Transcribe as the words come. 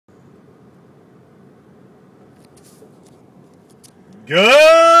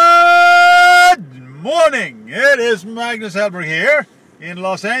Good morning! It is Magnus Hellberg here in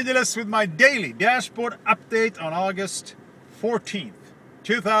Los Angeles with my daily dashboard update on August 14th,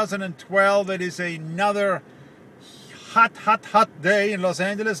 2012. It is another hot day in Los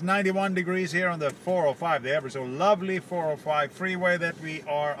Angeles. 91 degrees here on the 405, the ever so lovely 405 freeway that we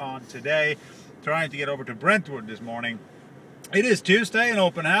are on today. Trying to get over to Brentwood this morning. It is Tuesday, an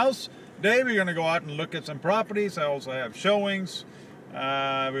open house day. We're going to go out and look at some properties. I also have showings. We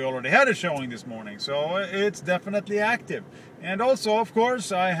already had a showing this morning, so it's definitely active. And also, of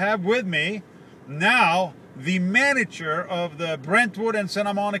course, I have with me now the manager of the Brentwood and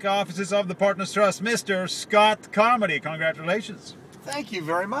Santa Monica offices of the Partners Trust, Mr. Scott Carmody. Congratulations. Thank you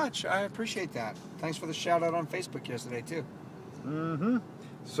very much. I appreciate that. Thanks for the shout out on Facebook yesterday, too.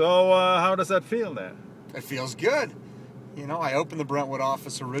 So, how does that feel there? It feels good. You know, I opened the Brentwood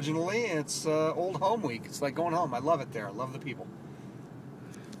office originally. It's old home week. It's like going home. I love it there. I love the people.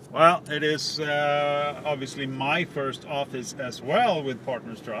 Well, it is obviously my first office as well with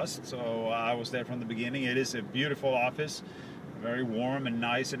Partners Trust, so I was there from the beginning. It is a beautiful office, very warm and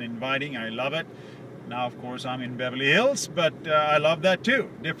nice and inviting. I love it. Now, of course, I'm in Beverly Hills, but I love that too.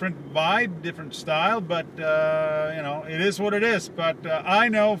 Different vibe, different style, but you know, it is what it is. But I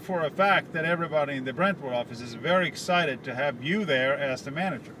know for a fact that everybody in the Brentwood office is very excited to have you there as the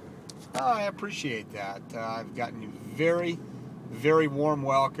manager. Oh, I appreciate that. I've gotten you very warm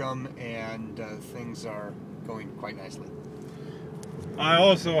welcome, and things are going quite nicely. I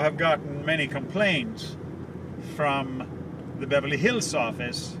also have gotten many complaints from the Beverly Hills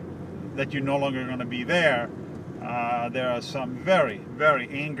office that you're no longer going to be there. There are some very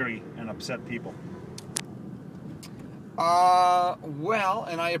angry and upset people. Well,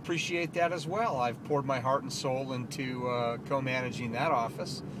 and I appreciate that as well. I've poured my heart and soul into co-managing that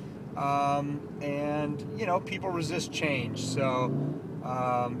office. And, you know, people resist change, so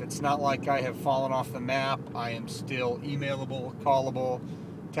it's not like I have fallen off the map. I am still emailable, callable,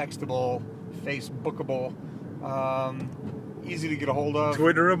 textable, Facebookable, easy to get a hold of.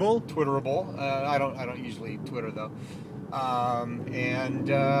 Twitterable? I don't usually Twitter, though. And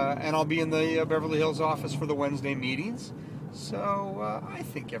I'll be in the Beverly Hills office for the Wednesday meetings, so I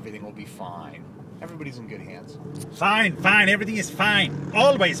think everything will be fine. Everybody's in good hands. Fine. Everything is fine.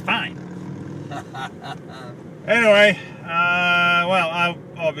 Always fine. Anyway, well, I'll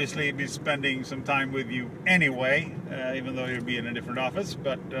obviously be spending some time with you anyway, even though you'll be in a different office.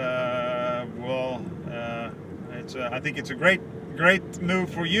 But, well, I think it's a great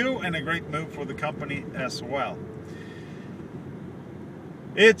move for you and a great move for the company as well.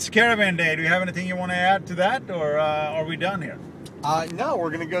 It's Caravan Day. Do you have anything you want to add to that, or are we done here? No,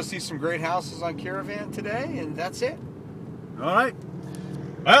 we're going to go see some great houses on Caravan today, and that's it. All right.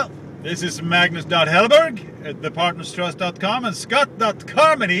 Well, this is Magnus.Hellberg at thepartnerstrust.com and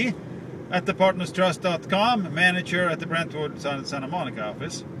Scott.Carmody at thepartnerstrust.com, manager at the Brentwood Santa Monica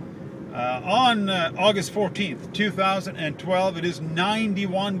office. On August 14th, 2012, it is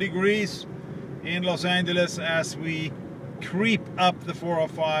 91 degrees in Los Angeles as we creep up the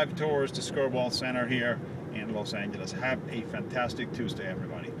 405 towards the Skirball Center here in Los Angeles. Have a fantastic Tuesday,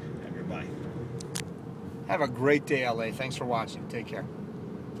 everybody, and goodbye. Have a great day, LA. Thanks for watching. Take care.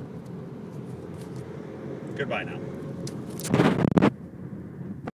 Goodbye now.